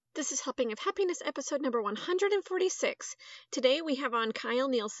This is Helping of Happiness, episode number 146. Today we have on Kyle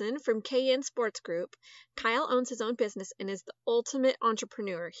Nielsen from KN Sports Group. Kyle owns his own business and is the ultimate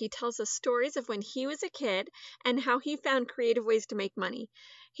entrepreneur. He tells us stories of when he was a kid and how he found creative ways to make money.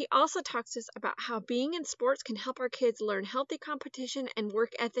 He also talks to us about how being in sports can help our kids learn healthy competition and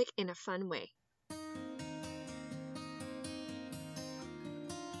work ethic in a fun way.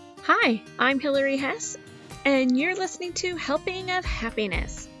 Hi, I'm Hillary Hess, and you're listening to Helping of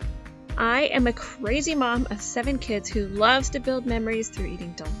Happiness. I am a crazy mom of 7 kids who loves to build memories through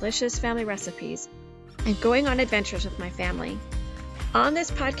eating delicious family recipes and going on adventures with my family. On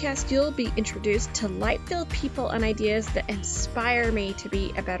this podcast, you'll be introduced to light-filled people and ideas that inspire me to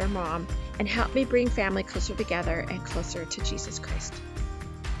be a better mom and help me bring family closer together and closer to Jesus Christ.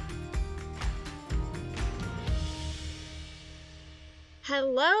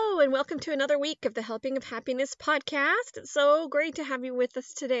 Hello, and welcome to another week of the Helping of Happiness podcast. It's so great to have you with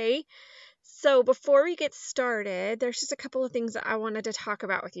us today. So before we get started, there's just a couple of things that I wanted to talk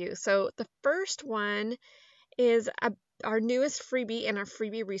about with you. So the first one is our newest freebie in our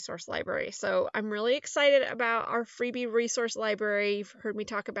freebie resource library. So I'm really excited about our freebie resource library. You've heard me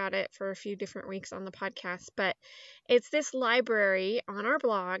talk about it for a few different weeks on the podcast, but it's this library on our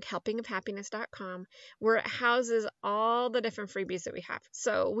blog, helpingofhappiness.com, where it houses all the different freebies that we have.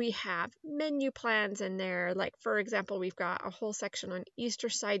 So we have menu plans in there. Like, for example, we've got a whole section on Easter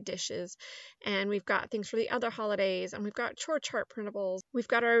side dishes, and we've got things for the other holidays, and we've got chore chart printables. We've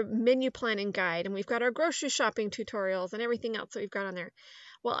got our menu planning guide, and we've got our grocery shopping tutorials and everything else that we've got on there.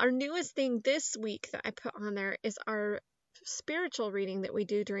 Well, our newest thing this week that I put on there is our spiritual reading that we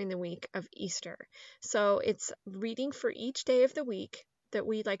do during the week of Easter. So it's reading for each day of the week that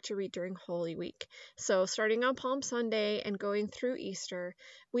we like to read during Holy Week. So starting on Palm Sunday and going through Easter,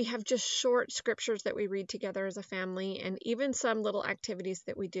 we have just short scriptures that we read together as a family, and even some little activities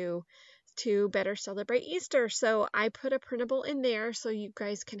that we do to better celebrate Easter. So I put a printable in there so you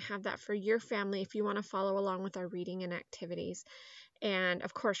guys can have that for your family if you want to follow along with our reading and activities. And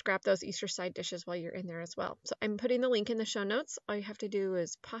of course, grab those Easter side dishes while you're in there as well. So I'm putting the link in the show notes. All you have to do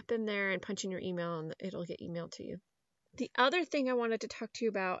is pop in there and punch in your email, and it'll get emailed to you. The other thing I wanted to talk to you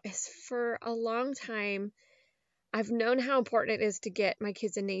about is, for a long time, I've known how important it is to get my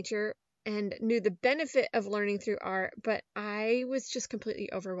kids in nature and knew the benefit of learning through art, but I was just completely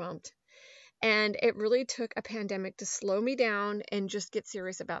overwhelmed. And it really took a pandemic to slow me down and just get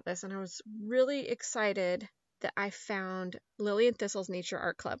serious about this. And I was really excited that I found Lily and Thistle's Nature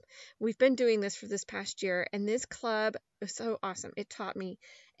Art Club. We've been doing this for this past year, and this club was so awesome. It taught me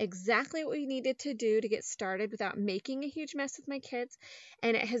exactly what we needed to do to get started without making a huge mess with my kids,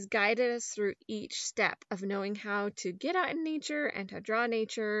 and it has guided us through each step of knowing how to get out in nature and to draw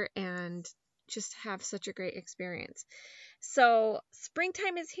nature and just have such a great experience. So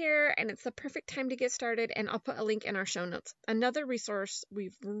springtime is here, and it's the perfect time to get started, and I'll put a link in our show notes. Another resource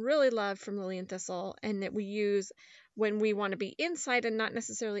we've really loved from Lily and Thistle, and that we use when we want to be inside and not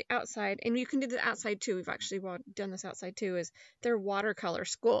necessarily outside, and you can do this outside too. We've actually done this outside too, is their watercolor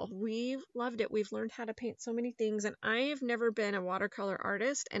school. We've loved it. We've learned how to paint so many things, and I have never been a watercolor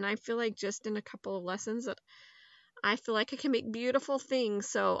artist, and I feel like just in a couple of lessons that I feel like I can make beautiful things.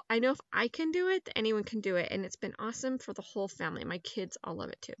 So I know if I can do it, anyone can do it. And it's been awesome for the whole family. My kids all love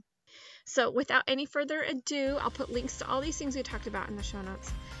it too. So without any further ado, I'll put links to all these things we talked about in the show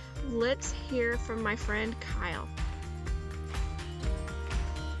notes. Let's hear from my friend Kyle.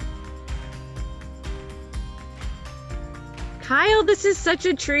 Kyle, this is such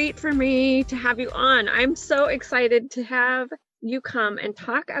a treat for me to have you on. I'm so excited to have you come and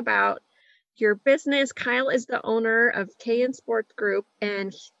talk about your business. Kyle is the owner of KN Sports Group,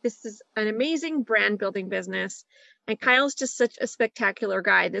 and this is an amazing brand building business. And Kyle's just such a spectacular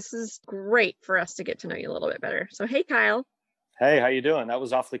guy. This is great for us to get to know you a little bit better. So, hey, Kyle. Hey, how you doing? That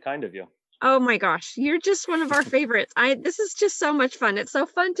was awfully kind of you. Oh my gosh, you're just one of our favorites. This is just so much fun. It's so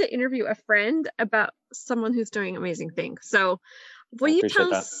fun to interview a friend about someone who's doing amazing things. So, will you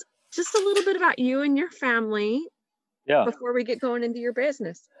tell us just a little bit about you and your family before we get going into your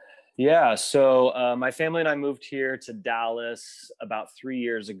business? Yeah. So my family and I moved here to Dallas about 3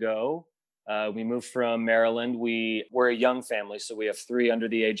 years ago. We moved from Maryland. We're a young family, so we have 3 under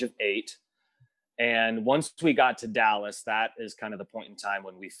the age of 8. And once we got to Dallas, that is kind of the point in time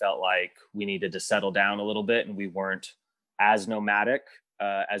when we felt like we needed to settle down a little bit, and we weren't as nomadic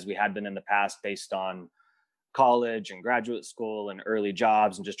as we had been in the past, based on college and graduate school and early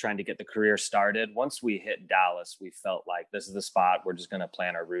jobs and just trying to get the career started. Once we hit Dallas, we felt like this is the spot. We're just going to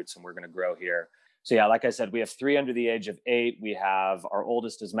plant our roots and we're going to grow here. So yeah, like I said, we have 3 under the age of 8. We have our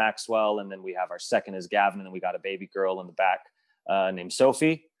oldest is Maxwell, and then we have our second is Gavin, and then we got a baby girl in the back named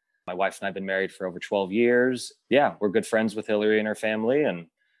Sophie. My wife and I have been married for over 12 years. Yeah, we're good friends with Hillary and her family, and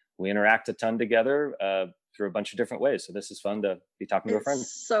we interact a ton together through a bunch of different ways. So this is fun to be talking to a friend.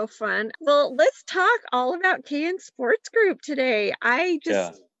 It's so fun. Well, let's talk all about KN Sports Group today.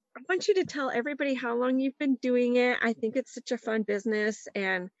 Yeah. I want you to tell everybody how long you've been doing it. I think it's such a fun business,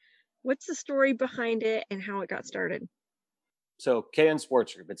 and what's the story behind it and how it got started? So KN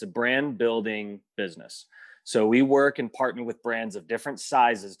Sports Group, it's a brand building business. So we work and partner with brands of different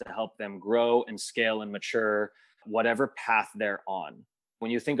sizes to help them grow and scale and mature whatever path they're on.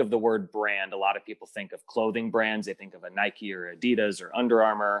 When you think of the word brand, a lot of people think of clothing brands. They think of a Nike or Adidas or Under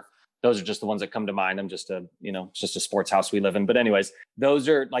Armour. Those are just the ones that come to mind. I'm just it's just a sports house we live in. But anyways, those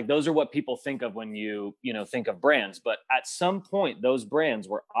are what people think of when you think of brands. But at some point, those brands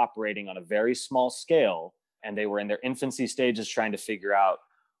were operating on a very small scale, and they were in their infancy stages trying to figure out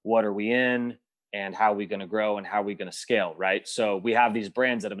what are we in and how are we going to grow and how are we going to scale, right? So we have these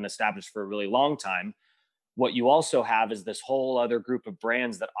brands that have been established for a really long time. What you also have is this whole other group of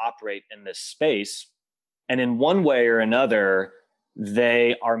brands that operate in this space. And in one way or another,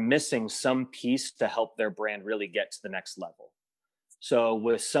 they are missing some piece to help their brand really get to the next level. So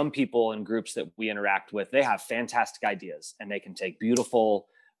with some people and groups that we interact with, they have fantastic ideas and they can take beautiful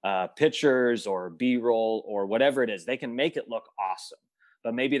pictures or B-roll or whatever it is. They can make it look awesome,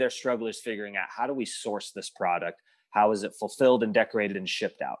 but maybe their struggle is figuring out, how do we source this product? How is it fulfilled and decorated and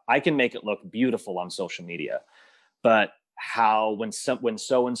shipped out? I can make it look beautiful on social media, but when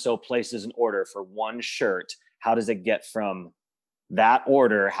so-and-so places an order for one shirt, how does it get from that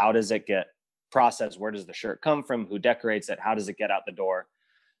order? How does it get processed? Where does the shirt come from? Who decorates it? How does it get out the door?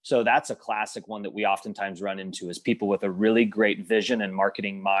 So that's a classic one that we oftentimes run into, is people with a really great vision and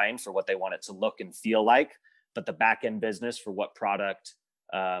marketing mind for what they want it to look and feel like, but the back end business for what product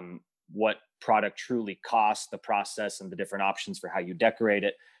truly costs, the process and the different options for how you decorate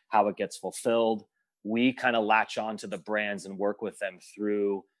it, how it gets fulfilled. We kind of latch on to the brands and work with them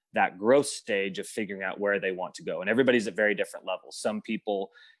through that growth stage of figuring out where they want to go. And everybody's at very different levels. Some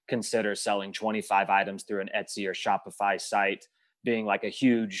people consider selling 25 items through an Etsy or Shopify site being like a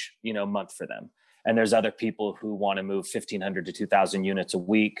huge, month for them. And there's other people who want to move 1,500 to 2,000 units a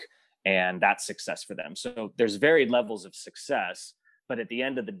week, and that's success for them. So there's varied levels of success. But at the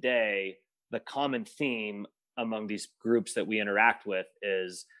end of the day, the common theme among these groups that we interact with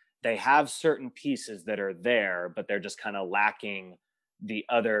is they have certain pieces that are there, but they're just kind of lacking the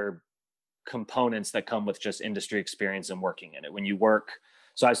other components that come with just industry experience and working in it. When you work,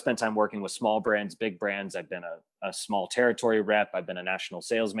 so I've spent time working with small brands, big brands. I've been a small territory rep. I've been a national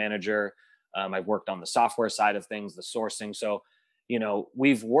sales manager. I've worked on the software side of things, the sourcing. So,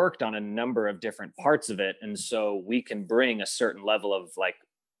 we've worked on a number of different parts of it. And so we can bring a certain level of like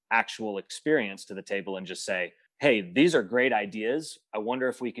actual experience to the table and just say, hey, these are great ideas. I wonder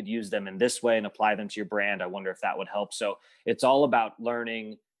if we could use them in this way and apply them to your brand. I wonder if that would help. So it's all about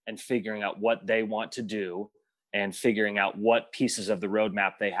learning and figuring out what they want to do and figuring out what pieces of the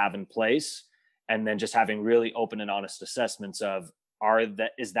roadmap they have in place. And then just having really open and honest assessments of,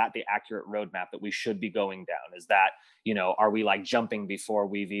 is that the accurate roadmap that we should be going down? Is that, are we like jumping before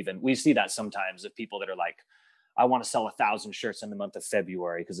we see that sometimes of people that are like, I want to sell 1,000 shirts in the month of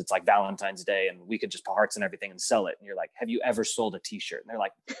February because it's like Valentine's Day and we could just put hearts and everything and sell it. And you're like, have you ever sold a t-shirt? And they're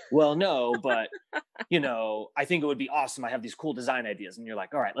like, well, no, but I think it would be awesome. I have these cool design ideas. And you're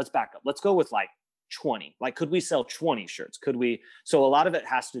like, all right, let's back up. Let's go with like 20. Like, could we sell 20 shirts? So a lot of it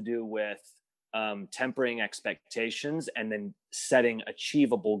has to do with tempering expectations and then setting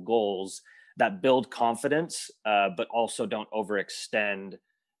achievable goals that build confidence, but also don't overextend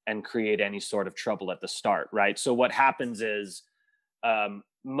and create any sort of trouble at the start, right? So what happens is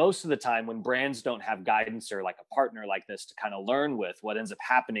most of the time when brands don't have guidance or like a partner like this to kind of learn with, what ends up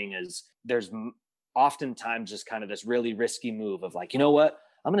happening is there's oftentimes just kind of this really risky move of like, you know what,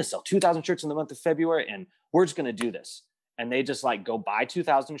 I'm going to sell 2,000 shirts in the month of February and we're just going to do this. And they just like go buy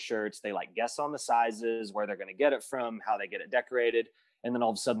 2,000 shirts. They like guess on the sizes, where they're going to get it from, how they get it decorated. And then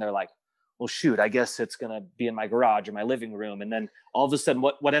all of a sudden they're like, well, shoot, I guess it's going to be in my garage or my living room. And then all of a sudden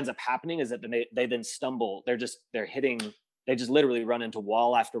what ends up happening is that they then stumble. They just literally run into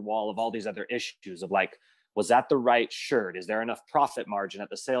wall after wall of all these other issues of like, was that the right shirt? Is there enough profit margin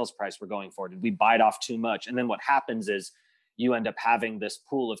at the sales price we're going for? Did we bite off too much? And then what happens is you end up having this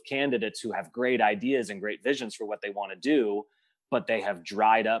pool of candidates who have great ideas and great visions for what they want to do, but they have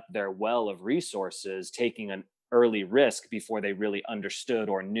dried up their well of resources, taking an early risk before they really understood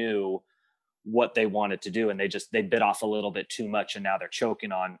or knew what they wanted to do. And they bit off a little bit too much. And now they're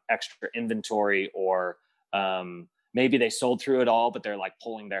choking on extra inventory, or maybe they sold through it all, but they're like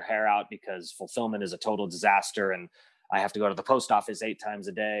pulling their hair out because fulfillment is a total disaster. And I have to go to the post office 8 times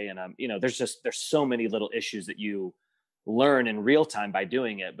a day. And there's so many little issues that you learn in real time by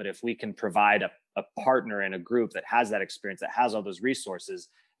doing it. But if we can provide a partner and a group that has that experience, that has all those resources,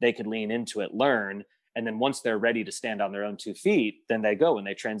 they could lean into it, learn. And then once they're ready to stand on their own 2 feet, then they go and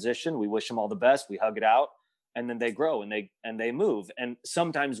they transition. We wish them all the best. We hug it out, and then they grow and they move. And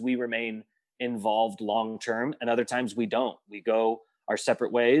sometimes we remain involved long term, and other times we don't. We go our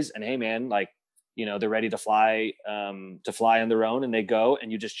separate ways. And hey, man, like, they're ready to fly on their own, and they go,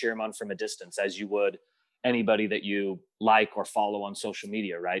 and you just cheer them on from a distance, as you would anybody that you like or follow on social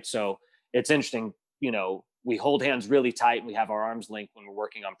media, right? So it's interesting. We hold hands really tight, and we have our arms linked when we're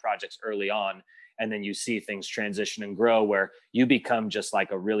working on projects early on. And then you see things transition and grow, where you become just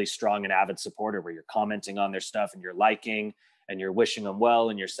like a really strong and avid supporter, where you're commenting on their stuff and you're liking and you're wishing them well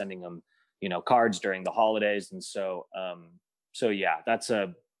and you're sending them, cards during the holidays. And so yeah,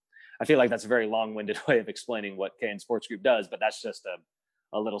 I feel like that's a very long-winded way of explaining what KN Sports Group does, but that's just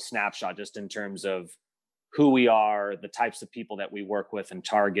a little snapshot just in terms of who we are, the types of people that we work with and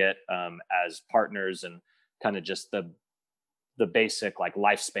target as partners, and kind of just the basic like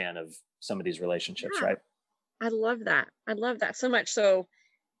lifespan of some of these relationships, Yeah. right? I love that. I love that so much. So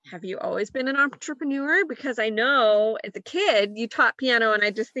have you always been an entrepreneur? Because I know as a kid you taught piano, and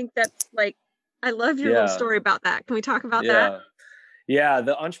I just think that's like, I love your little story about that. Can we talk about that? Yeah,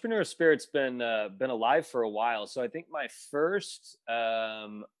 the entrepreneur spirit's been alive for a while. So I think my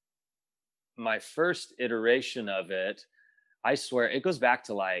first iteration of it, I swear it goes back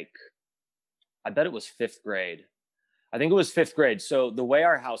to like, I bet it was 5th grade. I think it was 5th grade. So the way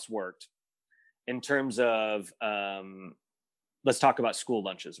our house worked in terms of, let's talk about school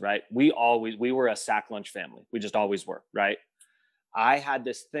lunches, right? We were a sack lunch family. We just always were, right? I had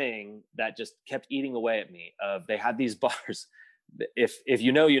this thing that just kept eating away at me. They had these bars, if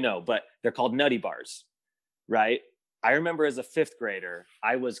you know, but they're called Nutty Bars, right? I remember as a 5th grader,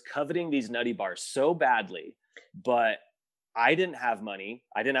 I was coveting these Nutty Bars so badly, but I didn't have money.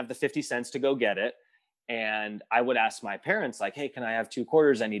 I didn't have the 50 cents to go get it. And I would ask my parents, like, hey, can I have 2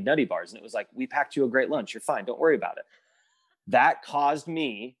 quarters? I need Nutty Bars. And it was like, we packed you a great lunch. You're fine. Don't worry about it. That caused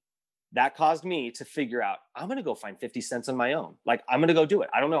me to figure out, I'm going to go find 50 cents on my own. Like, I'm going to go do it.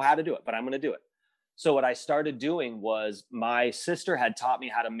 I don't know how to do it, but I'm going to do it. So what I started doing was, my sister had taught me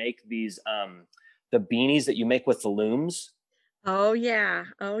how to make these, the beanies that you make with the looms. Oh yeah.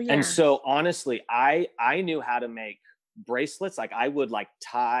 And so honestly, I knew how to make bracelets. Like, I would like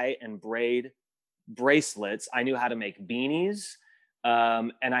tie and braid bracelets. I knew how to make beanies.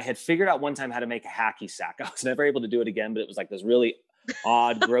 And I had figured out one time how to make a hacky sack. I was never able to do it again, but it was like this really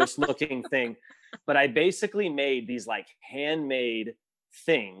odd, gross looking thing. But I basically made these like handmade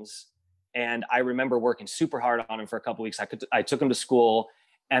things. And I remember working super hard on them for a couple of weeks. I took them to school,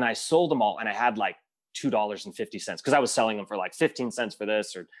 and I sold them all. And I had like $2.50, because I was selling them for like 15 cents for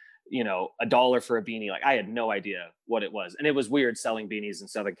this, or $1 for a beanie. Like, I had no idea what it was. And it was weird selling beanies in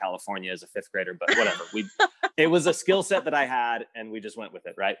Southern California as a 5th grader, but whatever. It was a skill set that I had, and we just went with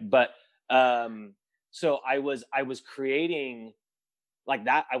it. Right. But, so I was creating like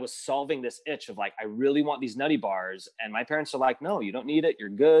that. I was solving this itch of like, I really want these Nutty Bars. And my parents are like, no, you don't need it. You're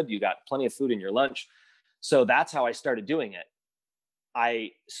good. You got plenty of food in your lunch. So that's how I started doing it.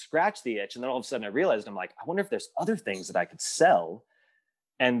 I scratched the itch, and then all of a sudden I realized, I'm like, I wonder if there's other things that I could sell.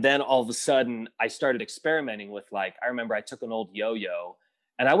 And then all of a sudden I started experimenting with, like, I remember I took an old yo-yo,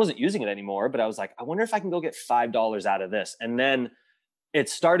 and I wasn't using it anymore, but I was like, I wonder if I can go get $5 out of this. And then it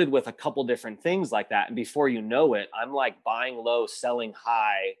started with a couple different things like that. And before you know it, I'm like buying low, selling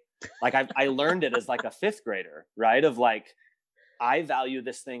high. Like, I learned it as like a 5th grader, right? Of like, I value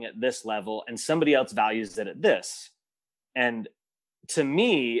this thing at this level, and somebody else values it at this. And to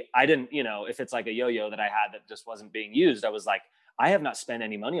me, I didn't, if it's like a yo-yo that I had that just wasn't being used, I was like, I have not spent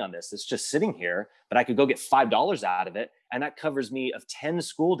any money on this. It's just sitting here, but I could go get $5 out of it. And that covers me of 10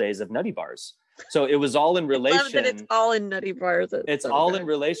 school days of Nutty Bars. So it was all in relation. I love that it's all in Nutty Bars. It's so all good. In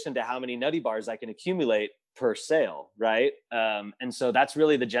relation to how many Nutty Bars I can accumulate per sale. Right. And so that's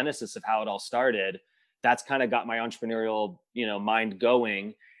really the genesis of how it all started. That's kind of got my entrepreneurial, mind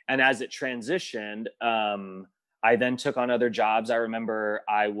going. And as it transitioned, I then took on other jobs. I remember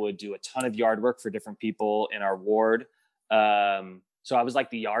I would do a ton of yard work for different people in our ward. So I was like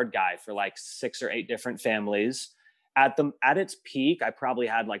the yard guy for like 6 or 8 different families. At its peak, I probably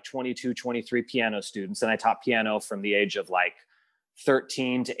had like 22, 23 piano students, and I taught piano from the age of like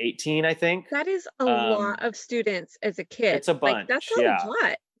 13 to 18, I think. That is a lot of students as a kid. It's a bunch. Like, that's a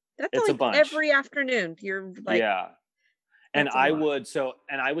lot. That's it's like a bunch. Every afternoon. You're like, yeah. And That's a lot.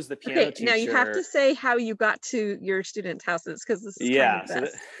 and I was the piano Okay, now you have to teacher. say how you got to your students' houses because this is kind Yeah.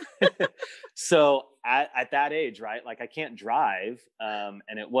 of best. So at that age, right? Like I can't drive.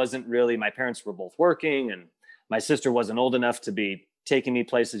 And it wasn't really, my parents were both working and my sister wasn't old enough to be taking me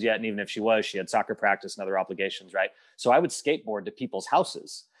places yet. And even if she was, she had soccer practice and other obligations, right? So I would skateboard to people's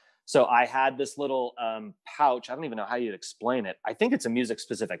houses. So I had this little pouch. I don't even know how you'd explain it. I think it's a music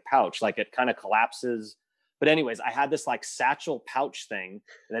specific pouch. Like it kind of collapses. But anyways, I had this like satchel pouch thing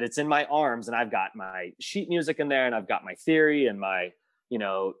that it's in my arms and I've got my sheet music in there and I've got my theory and my,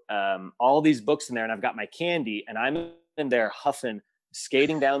 all these books in there and I've got my candy and I'm in there huffing,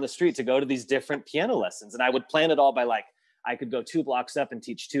 skating down the street to go to these different piano lessons. And I would plan it all by like, I could go 2 blocks up and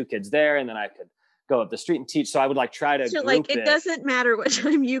teach 2 kids there. And then I could go up the street and teach. So I would like try to So group like it doesn't matter what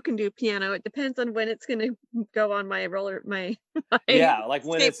time you can do piano. It depends on when it's going to go on my my Yeah, like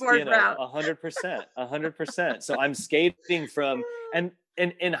when it's, skateboard route. 100%. So I'm skating from, and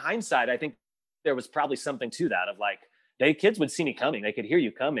in hindsight, I think there was probably something to that of like, kids would see me coming. They could hear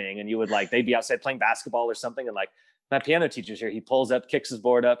you coming and you would like, they'd be outside playing basketball or something. And like my piano teacher's here, he pulls up, kicks his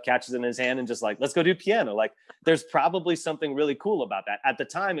board up, catches it in his hand and just like, let's go do piano. Like there's probably something really cool about that. At the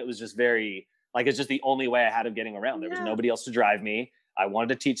time, it was just very, like, it's just the only way I had of getting around. There was nobody else to drive me. I wanted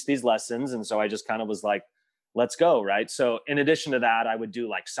to teach these lessons. And so I just kind of was like, let's go. Right. So in addition to that, I would do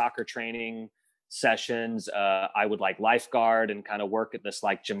like soccer training sessions. I would like lifeguard and kind of work at this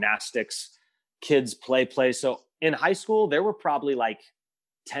like gymnastics kids play. So in high school, there were probably like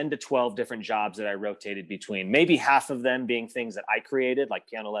 10 to 12 different jobs that I rotated between, maybe half of them being things that I created, like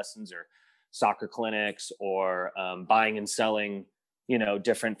piano lessons or soccer clinics or buying and selling,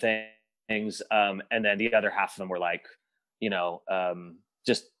 different things. And then the other half of them were like,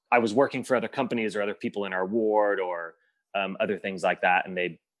 just I was working for other companies or other people in our ward or other things like that. And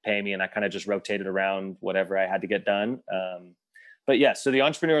they'd pay me and I kind of just rotated around whatever I had to get done. But yeah, so the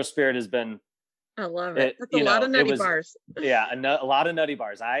entrepreneurial spirit has been, I love it. That's a lot of nutty bars. Yeah, a lot of nutty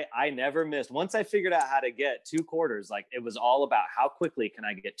bars. I never missed. Once I figured out how to get 2 quarters, like it was all about how quickly can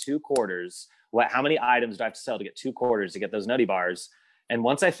I get 2 quarters? How many items do I have to sell to get 2 quarters to get those nutty bars? And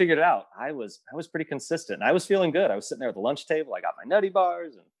once I figured it out, I was pretty consistent. And I was feeling good. I was sitting there at the lunch table. I got my nutty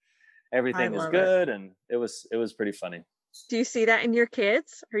bars and everything was good. And it was pretty funny. Do you see that in your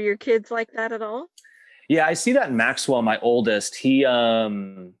kids? Are your kids like that at all? Yeah, I see that in Maxwell, my oldest. He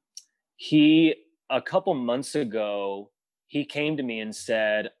a couple months ago, he came to me and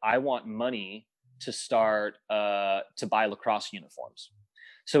said, I want money to start to buy lacrosse uniforms.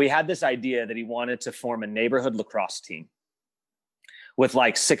 So he had this idea that he wanted to form a neighborhood lacrosse team with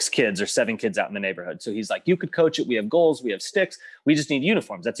like 6 kids or 7 kids out in the neighborhood. So he's like, you could coach it. We have goals, we have sticks. We just need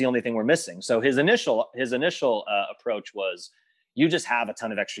uniforms. That's the only thing we're missing. So his initial approach was, you just have a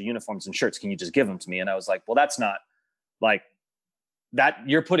ton of extra uniforms and shirts. Can you just give them to me? And I was like, well, that's not like that.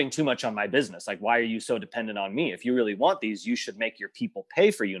 You're putting too much on my business. Like, why are you so dependent on me? If you really want these, you should make your people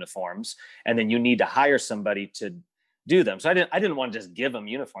pay for uniforms. And then you need to hire somebody to do them. So I didn't want to just give them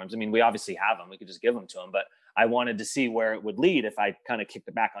uniforms. I mean, we obviously have them. We could just give them to them, but I wanted to see where it would lead if I kind of kicked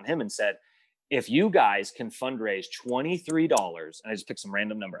it back on him and said, if you guys can fundraise $23, and I just picked some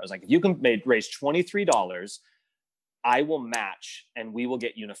random number. I was like, if you can raise $23, I will match and we will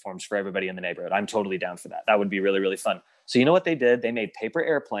get uniforms for everybody in the neighborhood. I'm totally down for that. That would be really, really fun. So you know what they did? They made paper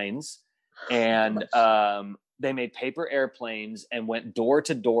airplanes and went door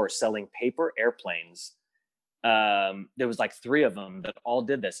to door selling paper airplanes. There was like 3 of them that all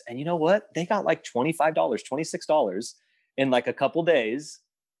did this. And you know what? They got like $25, $26 in like a couple days.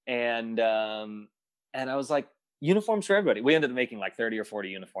 And I was like, uniforms for everybody. We ended up making like 30 or 40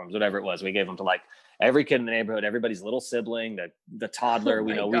 uniforms, whatever it was. We gave them to like every kid in the neighborhood, everybody's little sibling, the toddler.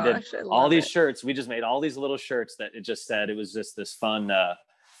 We did all these shirts. We just made all these little shirts that it just said, it was just this fun. I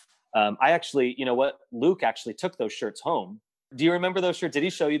actually, you know what? Luke actually took those shirts home. Do you remember those shirts? Did he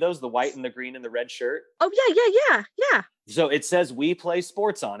show you those? The white and the green and the red shirt? Oh, yeah. So it says "We Play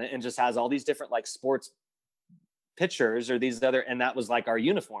Sports" on it and just has all these different like sports pictures or these other, and that was like our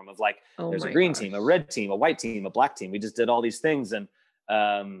uniform of like, there's a green team, a red team, a white team, a black team. We just did all these things. And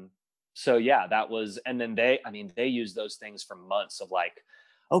so yeah, that was, and then they used those things for months of like,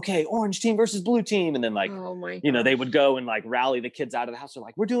 okay, orange team versus blue team. And then like, they would go and like rally the kids out of the house. They're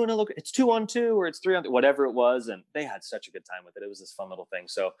like, we're doing it's 2-on-2 or it's 3-on-2, whatever it was. And they had such a good time with it. It was this fun little thing.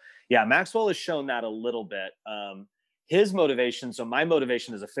 So yeah, Maxwell has shown that a little bit. His motivation. So my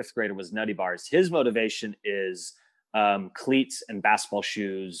motivation as a 5th grader was nutty bars. His motivation is cleats and basketball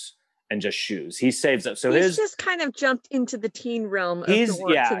shoes and just shoes. He saves up. So he's just kind of jumped into the teen realm. He's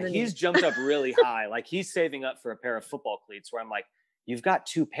jumped up really high. Like he's saving up for a pair of football cleats where I'm like, you've got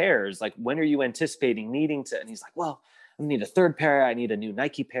 2 pairs. Like, when are you anticipating needing to? And he's like, well, need a third pair. I need a new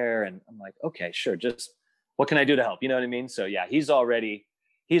Nike pair. And I'm like, okay, sure. Just what can I do to help? You know what I mean? So yeah, he's already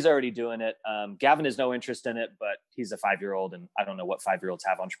doing it. Gavin has no interest in it, but he's a 5-year-old, and I don't know what 5-year-olds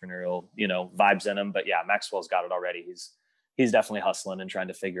have entrepreneurial, vibes in them. But yeah, Maxwell's got it already. He's definitely hustling and trying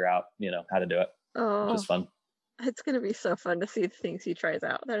to figure out, how to do it, which is fun. It's going to be so fun to see the things he tries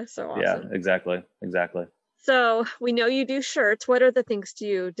out. That is so awesome. Yeah, exactly. So we know you do shirts. What other things do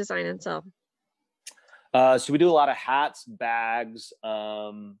you design and sell? So we do a lot of hats, bags.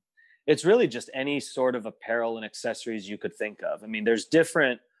 It's really just any sort of apparel and accessories you could think of. I mean, there's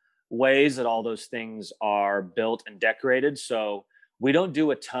different ways that all those things are built and decorated. So we don't do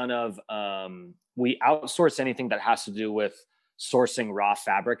a ton of, we outsource anything that has to do with sourcing raw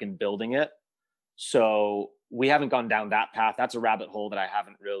fabric and building it. So we haven't gone down that path. That's a rabbit hole that I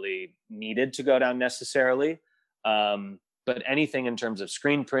haven't really needed to go down necessarily. But anything in terms of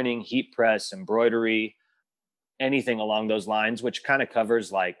screen printing, heat press, embroidery, anything along those lines, which kind of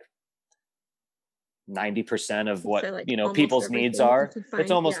covers like 90% of what, people's needs are.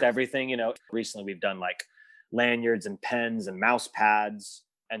 It's almost everything, recently we've done like lanyards and pens and mouse pads.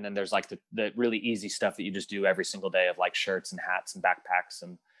 And then there's like the really easy stuff that you just do every single day of like shirts and hats and backpacks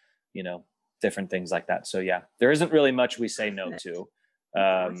and, different things like that. So yeah, there isn't really much we say no to.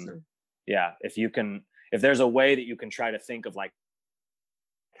 Awesome. Yeah. If there's a way that you can try to think of like,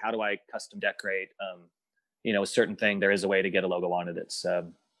 how do I custom decorate, a certain thing, there is a way to get a logo on it. It's,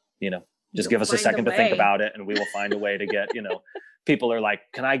 just give us a second to think about it and we will find a way to get, people are like,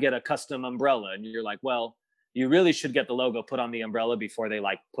 can I get a custom umbrella? And you're like, well, you really should get the logo put on the umbrella before they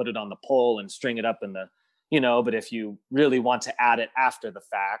like put it on the pole and string it up in the, but if you really want to add it after the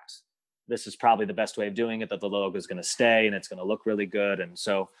fact, this is probably the best way of doing it, that the logo is going to stay and it's going to look really good. And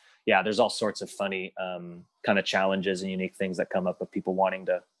so, yeah, there's all sorts of funny kind of challenges and unique things that come up of people wanting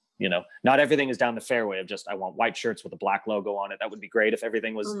to, not everything is down the fairway of just, I want white shirts with a black logo on it. That would be great if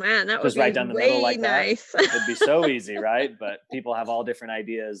everything was just right down the middle like nice. That. It'd be so easy, right? But people have all different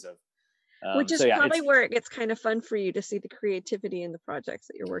ideas of, which is probably where it gets kind of fun for you to see the creativity in the projects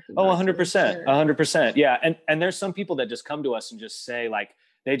that you're working on. 100%. 100%. Yeah. And there's some people that just come to us and just say like,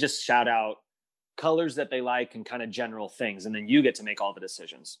 they just shout out colors that they like and kind of general things. And then you get to make all the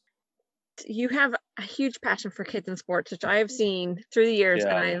decisions. You have a huge passion for kids and sports, which I have seen through the years,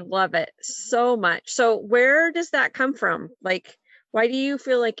 and I love it so much. So where does that come from? Like, why do you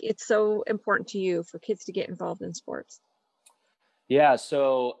feel like it's so important to you for kids to get involved in sports? Yeah.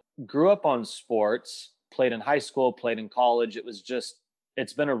 So grew up on sports, played in high school, played in college.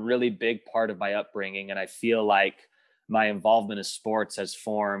 It's been a really big part of my upbringing. And I feel like my involvement in sports has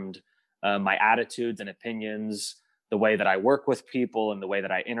formed my attitudes and opinions, the way that I work with people and the way that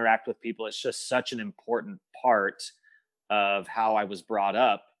I interact with people. It's just such an important part of how I was brought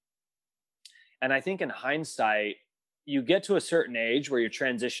up. And I think in hindsight, you get to a certain age where you're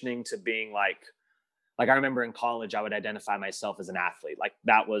transitioning to being like I remember in college, I would identify myself as an athlete. Like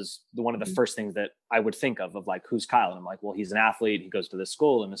that was one of the first things that I would think of like, who's Kyle? And I'm like, well, he's an athlete. He goes to this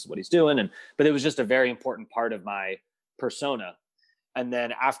school and this is what he's doing. But it was just a very important part of my persona. And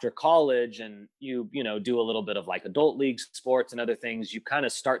then after college and you do a little bit of like adult league sports and other things, you kind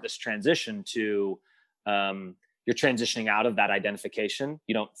of start this transition to, you're transitioning out of that identification.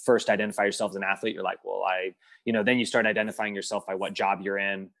 You don't first identify yourself as an athlete. You're like, well, then you start identifying yourself by what job you're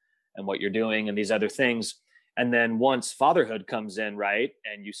in and what you're doing and these other things. And then once fatherhood comes in, right,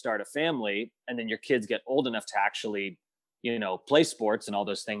 and you start a family and then your kids get old enough to actually, play sports and all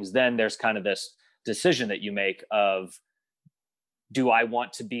those things, then there's kind of this decision that you make of, do I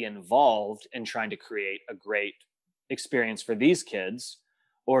want to be involved in trying to create a great experience for these kids,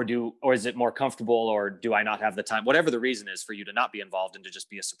 or is it more comfortable, or do I not have the time? Whatever the reason is for you to not be involved and to just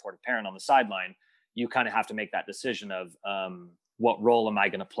be a supportive parent on the sideline, you kind of have to make that decision of what role am I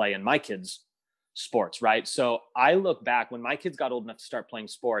going to play in my kids' sports, right? So I look back when my kids got old enough to start playing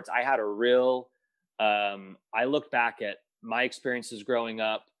sports, I had I looked back at my experiences growing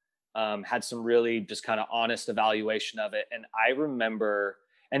up, had some really just kind of honest evaluation of it. And I remember,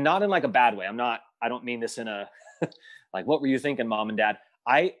 and not in like a bad way, I don't mean this in a, like, what were you thinking, mom and dad?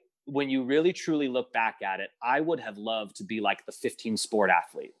 When you really truly look back at it, I would have loved to be like the 15 sport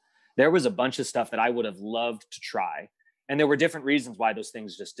athlete. There was a bunch of stuff that I would have loved to try. And there were different reasons why those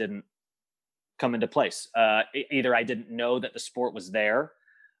things just didn't come into place. Either I didn't know that the sport was there,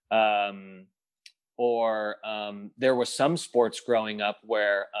 or there were some sports growing up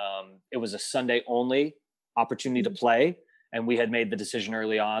where it was a Sunday only opportunity to play. And we had made the decision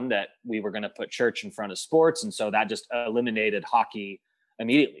early on that we were going to put church in front of sports. And so that just eliminated hockey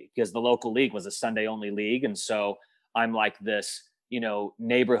immediately because the local league was a Sunday only league. And so I'm like this,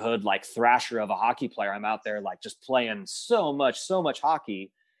 neighborhood like thrasher of a hockey player. I'm out there like just playing so much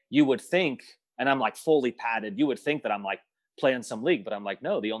hockey. You would think, and I'm like fully padded, you would think that I'm like playing some league, but I'm like,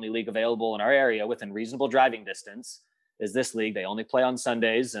 no, the only league available in our area within reasonable driving distance is this league. They only play on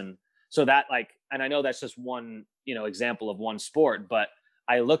Sundays. And so that and I know that's just one, example of one sport, but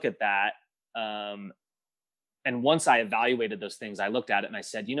I look at that. And once I evaluated those things, I looked at it and I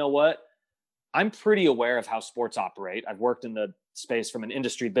said, you know what? I'm pretty aware of how sports operate. I've worked in the space from an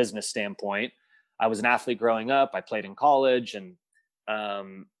industry business standpoint. I was an athlete growing up. I played in college and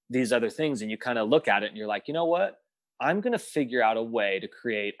these other things. And you kind of look at it and you're like, you know what? I'm going to figure out a way to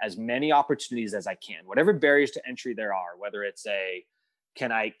create as many opportunities as I can, whatever barriers to entry there are, whether it's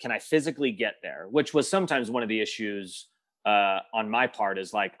can I physically get there, which was sometimes one of the issues on my part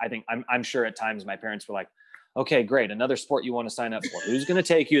is like, I think I'm sure at times my parents were like, okay, great. Another sport you want to sign up for. Who's going to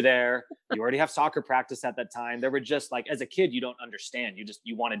take you there? You already have soccer practice at that time. There were just like, as a kid, you don't understand.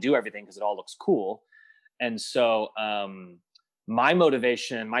 You want to do everything because it all looks cool. And so my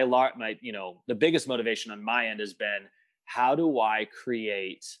motivation, the biggest motivation on my end has been, how do I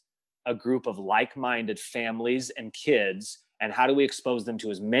create a group of like-minded families and kids? And how do we expose them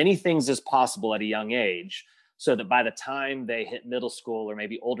to as many things as possible at a young age so that by the time they hit middle school or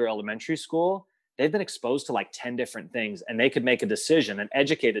maybe older elementary school, they've been exposed to like 10 different things and they could make a decision, an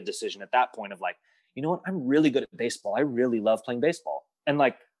educated decision at that point of like, you know what, I'm really good at baseball. I really love playing baseball. And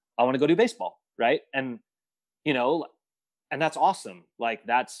like, I want to go do baseball. Right. And, and that's awesome. Like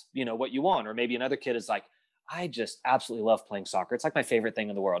that's, what you want. Or maybe another kid is like, I just absolutely love playing soccer. It's like my favorite thing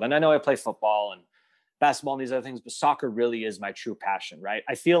in the world. And I know I play football and basketball and these other things, but soccer really is my true passion. Right.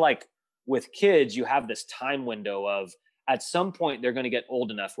 I feel like with kids, you have this time window of, at some point, they're going to get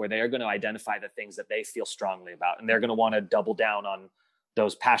old enough where they are going to identify the things that they feel strongly about, and they're going to want to double down on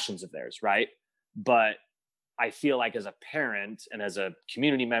those passions of theirs, right? But I feel like as a parent and as a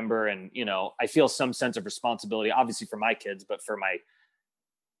community member, and, I feel some sense of responsibility, obviously for my kids, but for my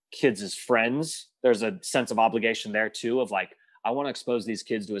kids as friends, there's a sense of obligation there too, of like, I want to expose these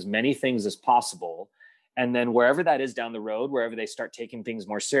kids to as many things as possible. And then wherever that is down the road, wherever they start taking things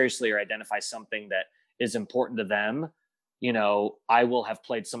more seriously or identify something that is important to them, I will have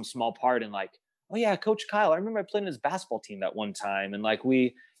played some small part in like, oh yeah, Coach Kyle, I remember I played in his basketball team that one time. And like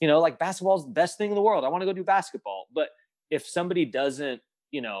like basketball is the best thing in the world. I want to go do basketball. But if somebody doesn't,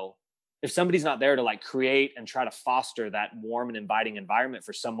 if somebody's not there to like create and try to foster that warm and inviting environment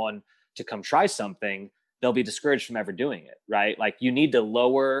for someone to come try something, they'll be discouraged from ever doing it. Right. Like you need to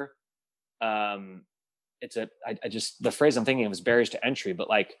lower, the phrase I'm thinking of is barriers to entry, but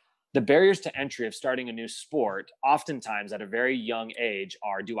like, the barriers to entry of starting a new sport, oftentimes at a very young age,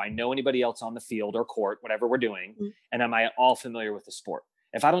 are, do I know anybody else on the field or court, whatever we're doing? Mm-hmm. And am I at all familiar with the sport?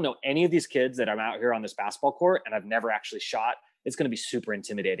 If I don't know any of these kids that I'm out here on this basketball court and I've never actually shot, it's going to be super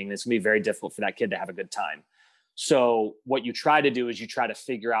intimidating. And it's going to be very difficult for that kid to have a good time. So what you try to do is you try to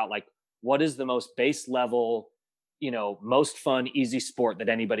figure out like, what is the most base level, most fun, easy sport that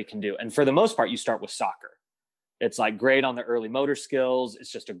anybody can do? And for the most part, you start with soccer. It's like great on the early motor skills.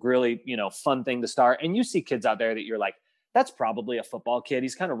 It's just a really, fun thing to start. And you see kids out there that you're like, that's probably a football kid.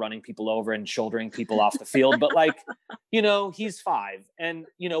 He's kind of running people over and shouldering people off the field. But like, he's 5 and,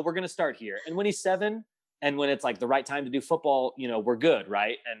 we're going to start here. And when he's 7 and when it's like the right time to do football, we're good.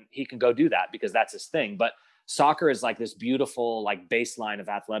 Right. And he can go do that because that's his thing. But soccer is like this beautiful, like baseline of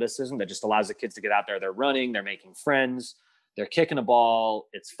athleticism that just allows the kids to get out there. They're running, they're making friends. They're kicking a ball.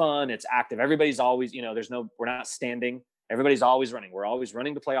 It's fun. It's active. Everybody's always, we're not standing. Everybody's always running. We're always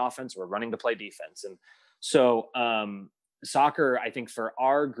running to play offense. We're running to play defense. And so soccer, I think for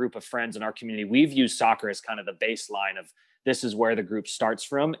our group of friends in our community, we've used soccer as kind of the baseline of this is where the group starts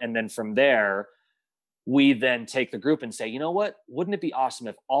from. And then from there, we then take the group and say, you know what, wouldn't it be awesome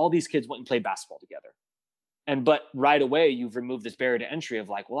if all these kids went and played basketball together? But right away, you've removed this barrier to entry of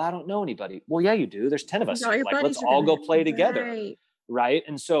like, well, I don't know anybody. Well, yeah, you do. There's 10 of us. Like, let's all go play together. Right.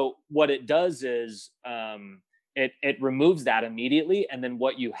 And so what it does is it removes that immediately. And then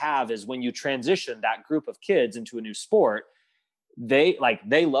what you have is when you transition that group of kids into a new sport, they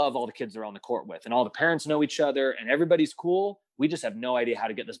love all the kids they're on the court with, and all the parents know each other and everybody's cool. We just have no idea how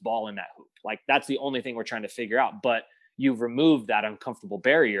to get this ball in that hoop. Like that's the only thing we're trying to figure out. But you've removed that uncomfortable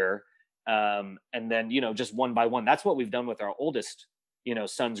barrier. And then, just one by one, that's what we've done with our oldest,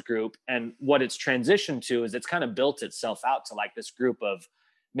 son's group. And what it's transitioned to is it's kind of built itself out to like this group of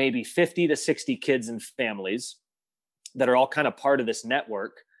maybe 50 to 60 kids and families that are all kind of part of this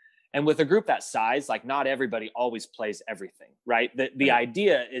network. And with a group that size, like not everybody always plays everything, right? The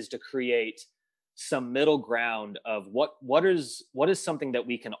idea is to create some middle ground of what is something that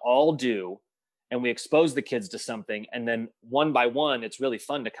we can all do and we expose the kids to something. And then one by one, it's really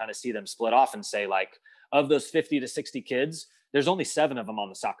fun to kind of see them split off and say, like, of those 50 to 60 kids, there's only 7 of them on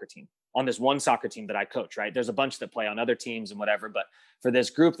the soccer team, on this one soccer team that I coach, right? There's a bunch that play on other teams and whatever. But for this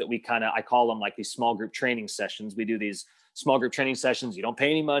group that I call them like these small group training sessions. We do these small group training sessions. You don't pay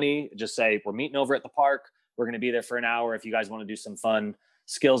any money. Just say, we're meeting over at the park. We're going to be there for an hour. If you guys want to do some fun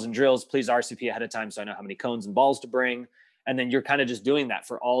skills and drills, please RSVP ahead of time so I know how many cones and balls to bring. And then you're kind of just doing that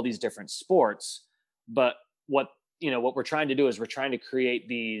for all these different sports. But what we're trying to do is we're trying to create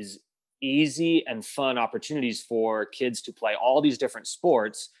these easy and fun opportunities for kids to play all these different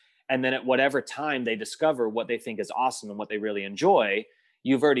sports. And then at whatever time they discover what they think is awesome and what they really enjoy,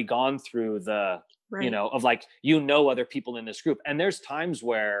 you've already gone through the, Right. of like, other people in this group. And there's times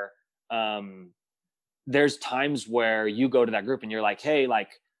where you go to that group and you're like, hey,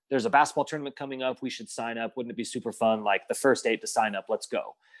 like, there's a basketball tournament coming up. We should sign up. Wouldn't it be super fun? Like, the first 8 to sign up, let's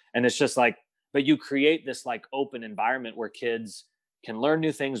go. And it's just like, but you create this like open environment where kids can learn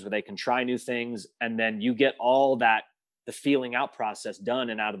new things, where they can try new things. And then you get all that, the feeling out process done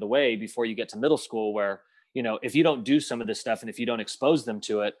and out of the way before you get to middle school, where, if you don't do some of this stuff and if you don't expose them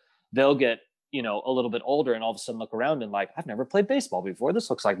to it, they'll get, a little bit older and all of a sudden look around and like, I've never played baseball before. This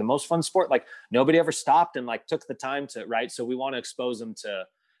looks like the most fun sport. Like, nobody ever stopped and like took the time to, right? So we want to expose them to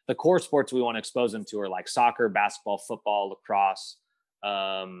the core sports. We want to expose them to are like soccer, basketball, football, lacrosse.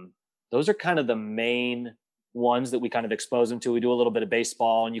 Those are kind of the main ones that we kind of expose them to. We do a little bit of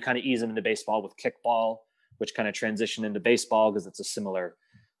baseball, and you kind of ease them into baseball with kickball, which kind of transition into baseball because it's a similar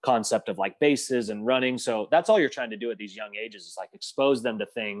concept of like bases and running. So that's all you're trying to do at these young ages, is like expose them to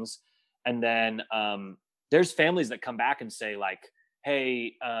things. And then there's families that come back and say like,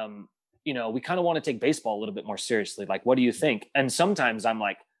 hey, we kind of want to take baseball a little bit more seriously. Like, what do you think? And sometimes I'm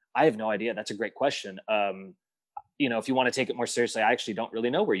like, I have no idea. That's a great question. If you want to take it more seriously, I actually don't really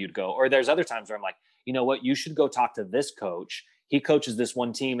know where you'd go. Or there's other times where I'm like, you know what, you should go talk to this coach. He coaches this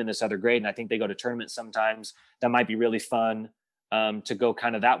one team in this other grade, and I think they go to tournaments sometimes. That might be really fun to go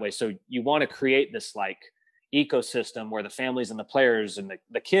kind of that way. So you want to create this like ecosystem where the families and the players and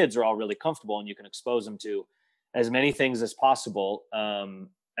the kids are all really comfortable, and you can expose them to as many things as possible.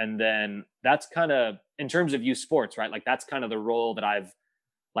 And then that's kind of, in terms of youth sports, right? Like, that's kind of the role that I've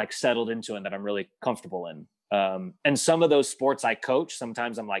like settled into and that I'm really comfortable in. And some of those sports I coach,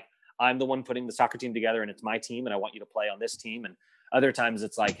 sometimes I'm like, I'm the one putting the soccer team together and it's my team and I want you to play on this team. And other times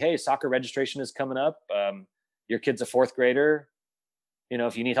it's like, hey, soccer registration is coming up. Your kid's a 4th grader.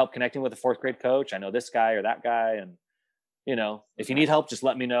 If you need help connecting with a 4th grade coach, I know this guy or that guy. And, if you need help, just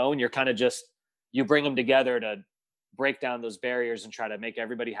let me know. And you're kind of just, you bring them together to break down those barriers and try to make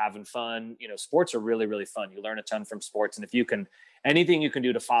everybody having fun. Sports are really, really fun. You learn a ton from sports. And if you can, anything you can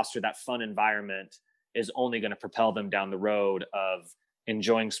do to foster that fun environment is only going to propel them down the road of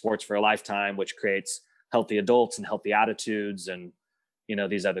enjoying sports for a lifetime, which creates healthy adults and healthy attitudes and,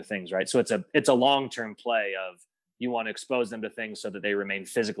 these other things, right? So it's a long-term play of, you want to expose them to things so that they remain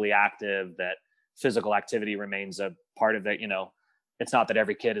physically active, that physical activity remains a part of it. It's not that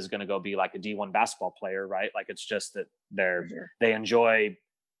every kid is going to go be like a D1 basketball player, right? Like, it's just that they enjoy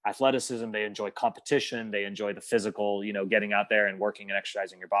athleticism, they enjoy competition, they enjoy the physical, getting out there and working and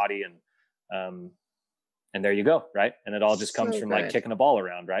exercising your body. And there you go, right? And it all just comes from like kicking a ball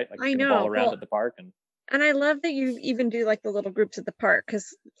around, right? Like kicking a ball around at the park. And I love that you even do like the little groups at the park,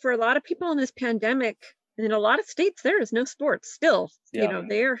 because for a lot of people in this pandemic, in a lot of states, there is no sports still. Yeah.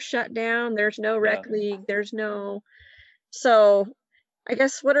 They are shut down. There's no rec league. There's no. So I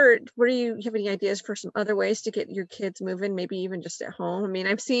guess what do you have any ideas for some other ways to get your kids moving? Maybe even just at home. I mean,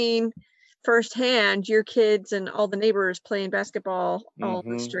 I've seen firsthand your kids and all the neighbors playing basketball all on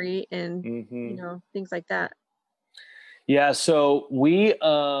the street and things like that. Yeah. So we,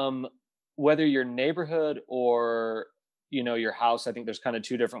 whether your neighborhood or, your house, I think there's kind of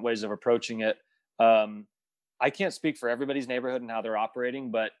 2 different ways of approaching it. I can't speak for everybody's neighborhood and how they're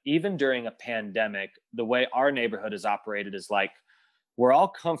operating, but even during a pandemic, the way our neighborhood is operated is like, we're all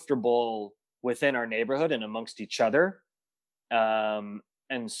comfortable within our neighborhood and amongst each other. And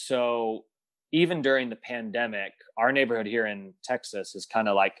so even during the pandemic, our neighborhood here in Texas is kind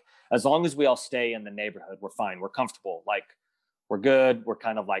of like, as long as we all stay in the neighborhood, we're fine. We're comfortable. Like, we're good. We're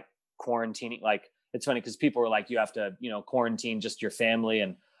kind of like quarantining. Like, it's funny because people were like, you have to, quarantine just your family.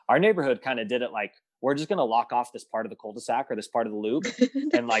 And our neighborhood kind of did it like, we're just going to lock off this part of the cul-de-sac or this part of the loop.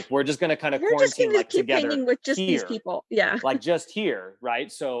 And like, we're just going to kind of quarantine like together with just here. These people. Yeah. Like just here.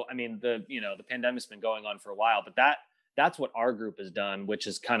 Right. So, I mean, the pandemic's been going on for a while, but that's what our group has done, which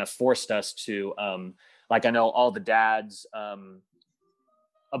has kind of forced us to, like, I know all the dads,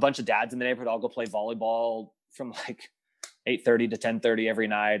 a bunch of dads in the neighborhood all go play volleyball from like 8:30 to 10:30 every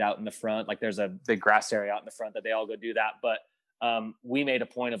night out in the front. Like there's a big grass area out in the front that they all go do that. But we made a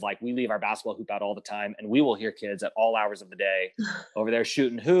point of like, we leave our basketball hoop out all the time, and we will hear kids at all hours of the day over there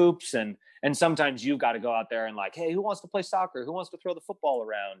shooting hoops. And sometimes you've got to go out there and like, hey, who wants to play soccer? Who wants to throw the football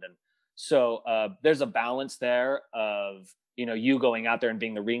around? And so there's a balance there of, you know, you going out there and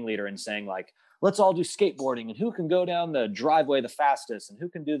being the ringleader and saying like, let's all do skateboarding, and who can go down the driveway the fastest, and who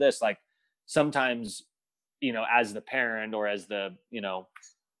can do this. Like sometimes, you know, as the parent or as the, you know,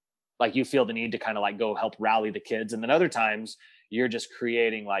 like you feel the need to kind of like go help rally the kids. And then other times you're just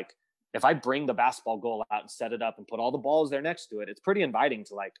creating like, if I bring the basketball goal out and set it up and put all the balls there next to it, it's pretty inviting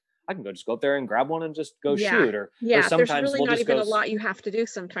to like, I can just go up there and grab one and just go shoot. Or sometimes there's really we'll not just even a lot you have to do.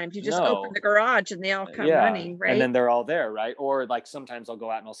 Sometimes you just open the garage and they all come running, right? And then they're all there, right? Or like sometimes I'll go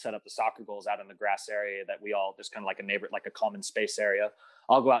out and I'll set up the soccer goals out in the grass area that we all just kind of like a neighbor, like a common space area.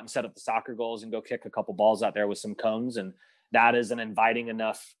 I'll go out and set up the soccer goals and go kick a couple balls out there with some cones. And that is an inviting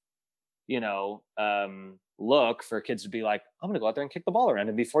enough, you know, look for kids to be like, I'm going to go out there and kick the ball around.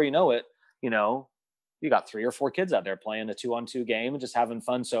 And before you know it, you know, you got 3 or 4 kids out there playing a 2-on-2 game and just having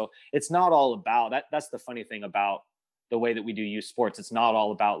fun. So it's not all about that. That's the funny thing about the way that we do youth sports. It's not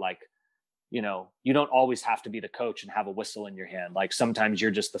all about like, you know, you don't always have to be the coach and have a whistle in your hand. Like sometimes you're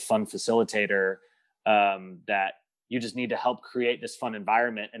just the fun facilitator that you just need to help create this fun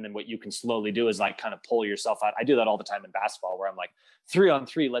environment. And then what you can slowly do is like kind of pull yourself out. I do that all the time in basketball where I'm like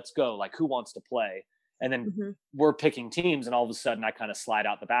 3-on-3, let's go. Like who wants to play? And then we're picking teams, and all of a sudden I kind of slide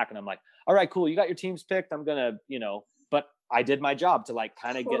out the back and I'm like, all right, cool. You got your teams picked. I'm going to, you know, but I did my job to like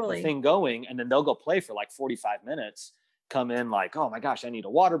kind of get the thing going, and then they'll go play for like 45 minutes, come in like, oh my gosh, I need a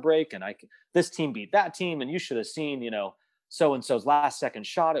water break. And this team beat that team. And you should have seen, you know, so-and-so's last second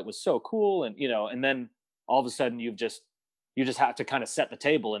shot. It was so cool. And, you know, and then all of a sudden you just have to kind of set the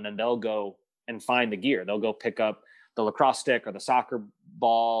table, and then they'll go and find the gear. They'll go pick up the lacrosse stick or the soccer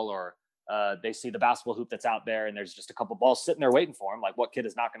ball, or they see the basketball hoop that's out there and there's just a couple balls sitting there waiting for them. Like what kid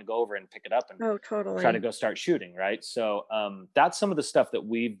is not going to go over and pick it up and try to go start shooting. Right. So that's some of the stuff that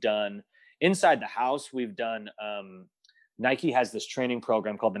we've done inside the house. We've done, Nike has this training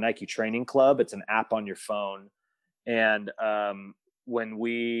program called the Nike Training Club. It's an app on your phone. And when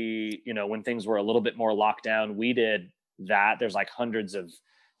when things were a little bit more locked down, we did that. There's like hundreds of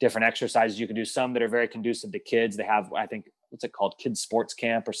different exercises you can do, some that are very conducive to kids. They have, I think, what's it called? Kids Sports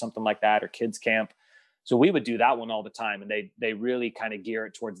Camp or something like that, or Kids Camp. So we would do that one all the time. And they really kind of gear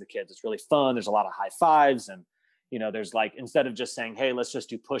it towards the kids. It's really fun. There's a lot of high fives. And, you know, there's like, instead of just saying, hey, let's just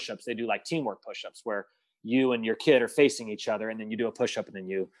do push-ups, they do like teamwork push-ups where you and your kid are facing each other, and then you do a push-up, and then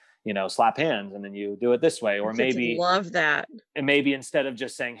you slap hands, and then you do it this way. Or maybe love that. And maybe instead of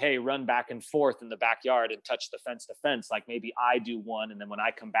just saying, hey, run back and forth in the backyard and touch the fence to fence, like maybe I do one, and then when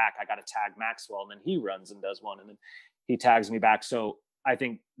I come back, I got to tag Maxwell, and then he runs and does one, and then he tags me back. So I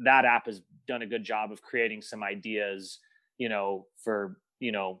think that app has done a good job of creating some ideas, you know, for,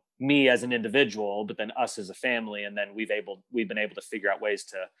 you know, me as an individual, but then us as a family. And then we've been able to figure out ways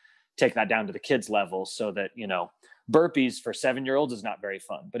to take that down to the kids level, so that, you know, burpees for 7-year-olds is not very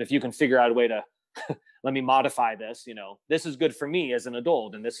fun, but if you can figure out a way to let me modify this, you know, this is good for me as an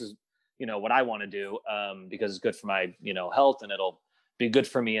adult, and this is, you know, what I want to do, because it's good for my, you know, health, and it'll be good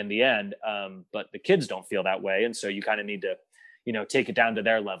for me in the end. But the kids don't feel that way. And so you kind of need to, you know, take it down to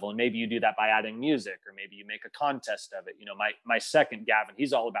their level. And maybe you do that by adding music, or maybe you make a contest of it. You know, my second, Gavin,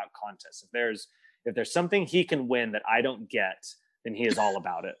 he's all about contests. If there's something he can win that I don't get, then he is all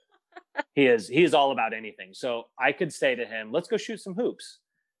about it. He is all about anything. So I could say to him, let's go shoot some hoops.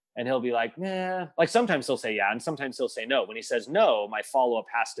 And he'll be like, nah. Like sometimes he'll say yeah, and sometimes he'll say no. When he says no, my follow-up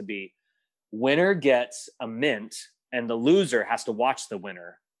has to be, winner gets a mint, and the loser has to watch the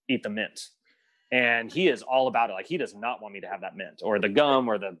winner eat the mint. And he is all about it. Like he does not want me to have that mint or the gum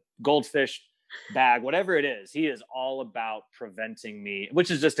or the goldfish bag, whatever it is. He is all about preventing me,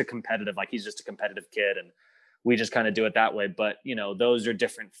 which is just a competitive, like he's just a competitive kid, and we just kind of do it that way. But, you know, those are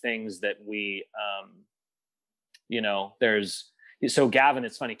different things that we, you know, so Gavin,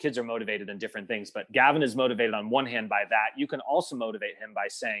 it's funny, kids are motivated in different things, but Gavin is motivated on one hand by that. You can also motivate him by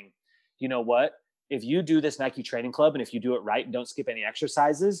saying, you know what, if you do this Nike Training Club, and if you do it right and don't skip any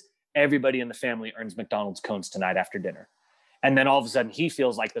exercises, everybody in the family earns McDonald's cones tonight after dinner. And then all of a sudden he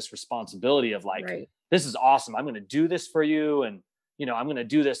feels like this responsibility of like, right, this is awesome. I'm going to do this for you. And, you know, I'm going to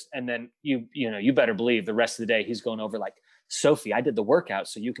do this. And then you better believe the rest of the day he's going over like, Sophie, I did the workout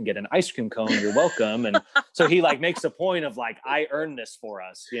so you can get an ice cream cone. You're welcome. And so he like makes a point of like, I earned this for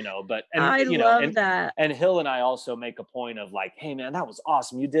us, you know, but, and I you know, love and, that. And Hill and I also make a point of like, hey man, that was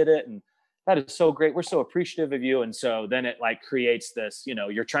awesome. You did it. And that is so great. We're so appreciative of you. And so then it like creates this,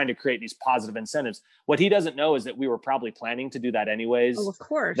 you're trying to create these positive incentives. What he doesn't know is that we were probably planning to do that Oh, anyways of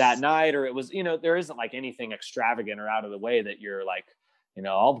course. that night, or it was, there isn't like anything extravagant or out of the way that you're like,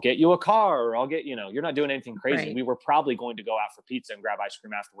 I'll get you a car, or I'll get, you're not doing anything crazy. Right. We were probably going to go out for pizza and grab ice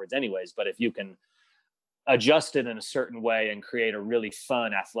cream afterwards anyways. But if you can adjust it in a certain way and create a really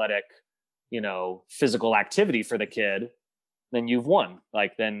fun, athletic, physical activity for the kid, then you've won.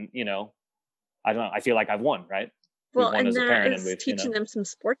 Like, then, I don't know. I feel like I've won, right? Well, We've won and as a that parent, is and we've, teaching them some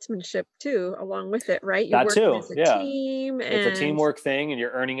sportsmanship too, along with it, right? You're that working too. as a Yeah. team, It's a and teamwork thing, and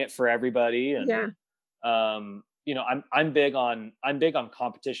you're earning it for everybody. And, yeah, I'm big on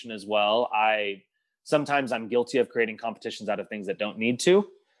competition as well. Sometimes I'm guilty of creating competitions out of things that don't need to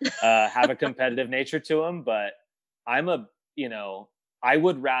have a competitive nature to them, but I'm a, I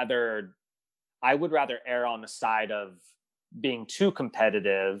would rather err on the side of being too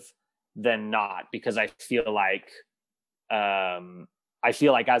competitive than not, because I feel like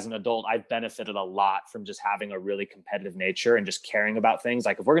as an adult, I've benefited a lot from just having a really competitive nature and just caring about things.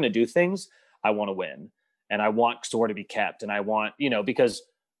 Like, if we're going to do things, I want to win, and I want score to be kept. And I want, because,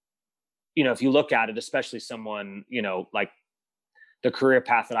 if you look at it, especially someone, like the career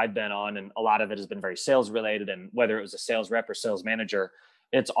path that I've been on, and a lot of it has been very sales related, and whether it was a sales rep or sales manager,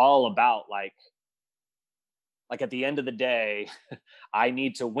 it's all about like at the end of the day, I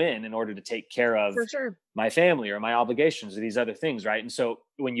need to win in order to take care of for sure. my family or my obligations or these other things. Right. And so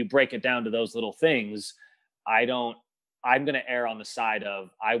when you break it down to those little things, I'm going to err on the side of,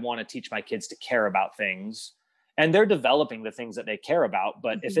 I want to teach my kids to care about things, and they're developing the things that they care about.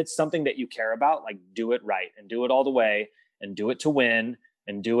 But if it's something that you care about, like, do it right and do it all the way and do it to win,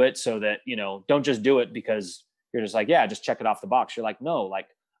 and do it so that, don't just do it because you're just like, yeah, just check it off the box. You're like, no, like,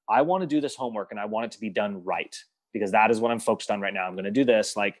 I want to do this homework and I want it to be done right, because that is what I'm focused on right now. I'm going to do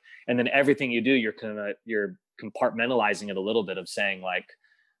this, like, and then everything you do, you're compartmentalizing it a little bit of saying, like,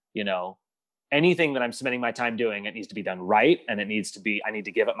 anything that I'm spending my time doing, it needs to be done right. And I need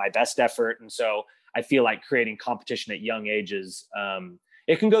to give it my best effort. And so I feel like creating competition at young ages,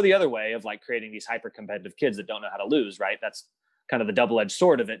 it can go the other way of like creating these hyper competitive kids that don't know how to lose. Right. That's kind of the double-edged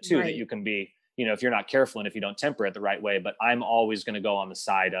sword of it too, right. That you can be, if you're not careful and if you don't temper it the right way. But I'm always going to go on the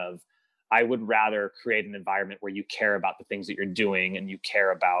side of, I would rather create an environment where you care about the things that you're doing and you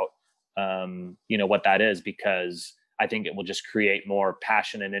care about, what that is, because I think it will just create more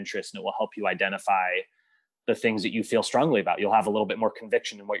passion and interest, and it will help you identify the things that you feel strongly about. You'll have a little bit more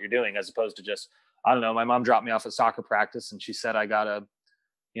conviction in what you're doing, as opposed to just, I don't know, my mom dropped me off at soccer practice and she said, I gotta,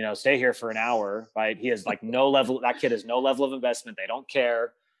 stay here for an hour, right? He has like that kid has no level of investment. They don't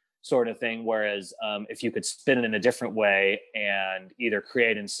care, sort of thing. Whereas if you could spin it in a different way and either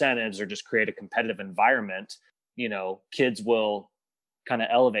create incentives or just create a competitive environment, kids will kind of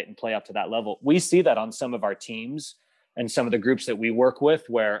elevate and play up to that level. We see that on some of our teams and some of the groups that we work with,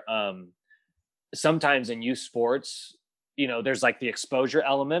 where sometimes in youth sports, there's like the exposure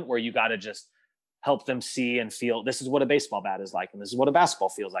element where you got to just help them see and feel, this is what a baseball bat is like, and this is what a basketball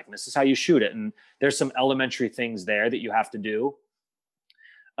feels like, and this is how you shoot it. And there's some elementary things there that you have to do.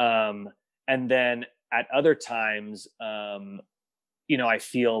 And then at other times, I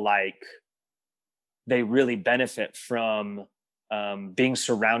feel like they really benefit from being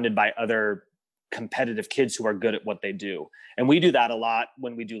surrounded by other competitive kids who are good at what they do. And we do that a lot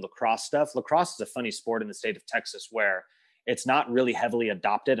when we do lacrosse stuff. Lacrosse is a funny sport in the state of Texas where it's not really heavily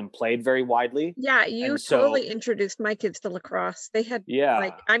adopted and played very widely. Yeah, you totally introduced my kids to lacrosse. They had,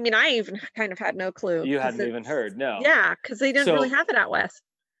 I even kind of had no clue. You hadn't even heard, no. Yeah, because they didn't really have it out west.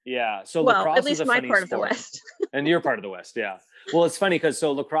 Yeah, so lacrosse at least is a funny part sport. Of the West. And you're part of the West, yeah. Well, it's funny because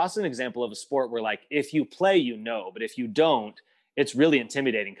lacrosse is an example of a sport where, like, if you play, but if you don't, it's really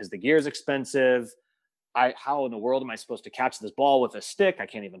intimidating because the gear is expensive. How in the world am I supposed to catch this ball with a stick? I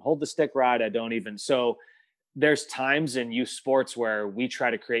can't even hold the stick right. So there's times in youth sports where we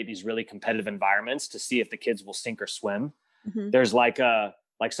try to create these really competitive environments to see if the kids will sink or swim. Mm-hmm. There's like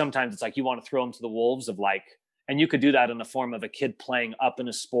sometimes it's like you want to throw them to the wolves of like, and you could do that in the form of a kid playing up in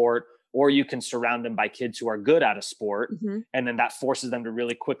a sport, or you can surround them by kids who are good at a sport. Mm-hmm. And then that forces them to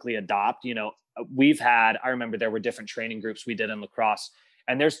really quickly adopt. I remember there were different training groups we did in lacrosse,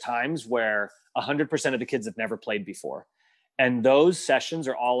 and there's times where 100% of the kids have never played before. And those sessions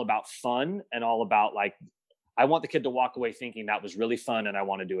are all about fun and all about like, I want the kid to walk away thinking that was really fun and I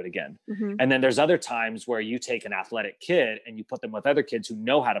want to do it again. Mm-hmm. And then there's other times where you take an athletic kid and you put them with other kids who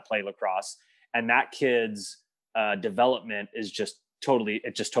know how to play lacrosse, and that kid's development is just totally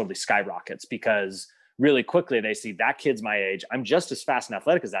skyrockets, because really quickly they see that kid's my age. I'm just as fast and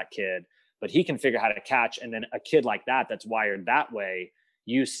athletic as that kid, but he can figure out how to catch. And then a kid like that, that's wired that way,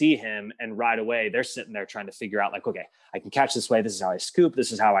 you see him and right away they're sitting there trying to figure out like, okay, I can catch this way. This is how I scoop.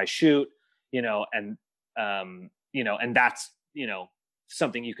 This is how I shoot, and that's,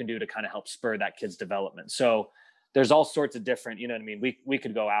 something you can do to kind of help spur that kid's development. So there's all sorts of different, we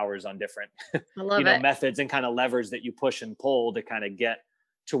could go hours on different, I love it. methods and kind of levers that you push and pull to kind of get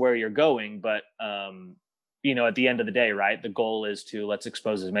to where you're going. But, at the end of the day, right, the goal is to let's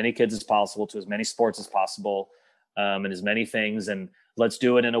expose as many kids as possible to as many sports as possible, and as many things. And let's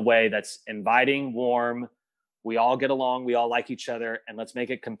do it in a way that's inviting, warm. We all get along. We all like each other, and let's make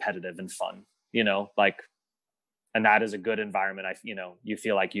it competitive and fun, and that is a good environment. You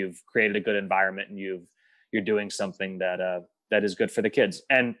feel like you've created a good environment and you're doing something that is good for the kids.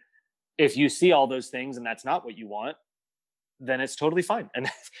 And if you see all those things and that's not what you want, then it's totally fine. And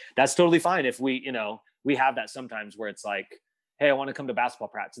that's totally fine. If we have that sometimes where it's like, hey, I want to come to basketball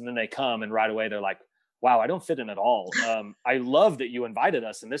practice. And then they come and right away they're like, wow, I don't fit in at all. I love that you invited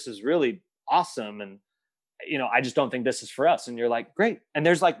us and this is really awesome. And, I just don't think this is for us. And you're like, great. And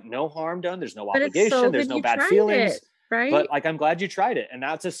there's like no harm done. There's no obligation. There's no bad feelings. Right. But like, I'm glad you tried it. And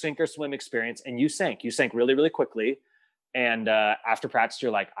that's a sink or swim experience. And you sank really, really quickly. And after practice, you're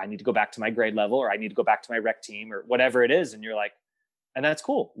like, I need to go back to my grade level, or I need to go back to my rec team, or whatever it is. And you're like, and that's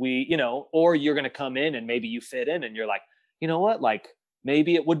cool. Or you're going to come in and maybe you fit in and you're like, you know what? Like,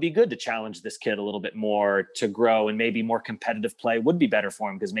 maybe it would be good to challenge this kid a little bit more to grow, and maybe more competitive play would be better for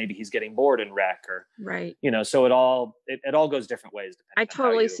him because maybe he's getting bored in rec, or, right. So it all goes different ways. I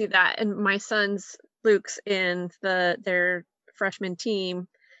totally see that. And my son's Luke's in their freshman team,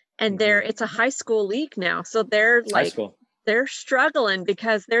 and it's a high school league now. So they're like, they're struggling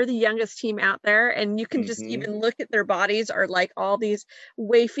because they're the youngest team out there. And you can just even look at their bodies are like all these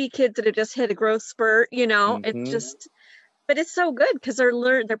wafy kids that have just hit a growth spurt, It's just, but it's so good because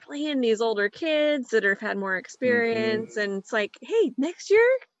they're playing these older kids that have had more experience. And it's like, hey, next year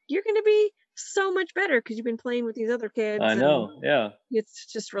you're going to be so much better because you've been playing with these other kids. I know. Yeah.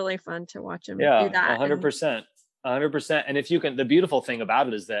 It's just really fun to watch them do that. 100%. 100%. And if you can, the beautiful thing about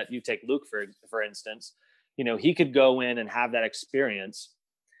it is that you take Luke, for instance, he could go in and have that experience.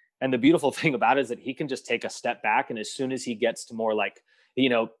 And the beautiful thing about it is that he can just take a step back. And as soon as he gets to more like,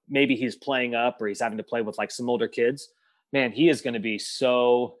 maybe he's playing up or he's having to play with like some older kids, man, he is going to be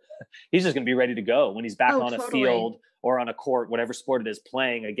he's just going to be ready to go when he's back on a field or on a court, whatever sport it is,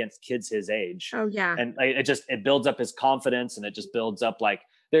 playing against kids his age. Oh yeah. And it builds up his confidence, and it just builds up, like,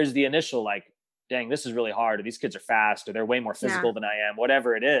 there's the initial like, dang, this is really hard, or these kids are fast, or they're way more physical than I am,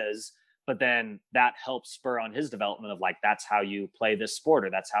 whatever it is. But then that helps spur on his development of like, that's how you play this sport, or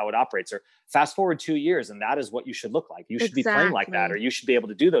that's how it operates. Or fast forward 2 years, and that is what you should look like. You should be playing like that, or you should be able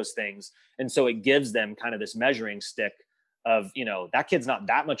to do those things. And so it gives them kind of this measuring stick of, that kid's not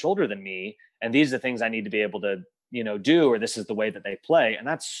that much older than me, and these are the things I need to be able to, do, or this is the way that they play. And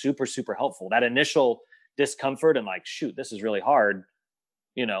that's super, super helpful. That initial discomfort and like, shoot, this is really hard.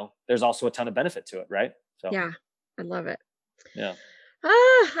 There's also a ton of benefit to it. Right. So yeah, I love it. Yeah.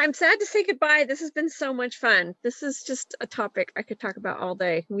 I'm sad to say goodbye. This has been so much fun. This is just a topic I could talk about all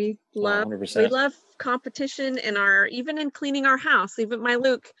day. We love competition even in cleaning our house. Even my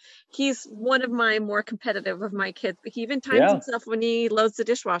Luke, he's one of my more competitive of my kids, but he even times himself when he loads the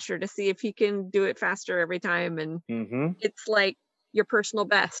dishwasher to see if he can do it faster every time. And it's like your personal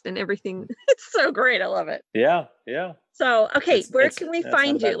best and everything. It's so great. I love it. Yeah. Yeah. So, okay. Where can we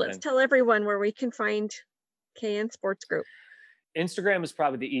find you? Let's tell everyone where we can find KN Sports Group. Instagram is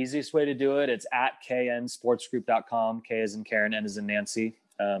probably the easiest way to do it. It's at knsportsgroup.com. K as in Karen, N as in Nancy,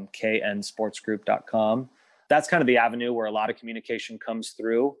 knsportsgroup.com. That's kind of the avenue where a lot of communication comes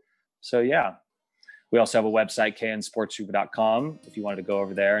through. So yeah, we also have a website, knsportsgroup.com, if you wanted to go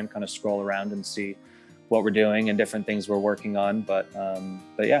over there and kind of scroll around and see what we're doing and different things we're working on. But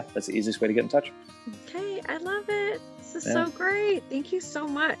yeah, that's the easiest way to get in touch. Okay. I love it. This is so great. Thank you so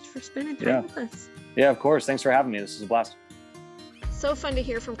much for spending time with us. Yeah, of course. Thanks for having me. This is a blast. So fun to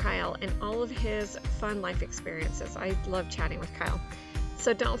hear from Kyle and all of his fun life experiences. I love chatting with Kyle.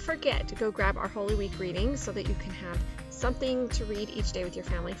 So don't forget to go grab our Holy Week reading so that you can have something to read each day with your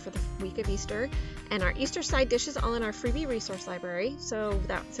family for the week of Easter. And our Easter side dishes all in our freebie resource library. So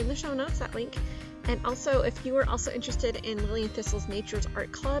that's in the show notes, that link. And also, if you are also interested in Lillian Thistle's Nature's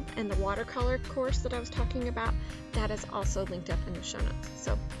Art Club and the watercolor course that I was talking about, that is also linked up in the show notes.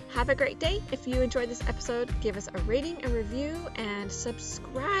 So have a great day. If you enjoyed this episode, give us a rating, a review, and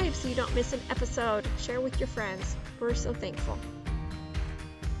subscribe so you don't miss an episode. Share with your friends. We're so thankful.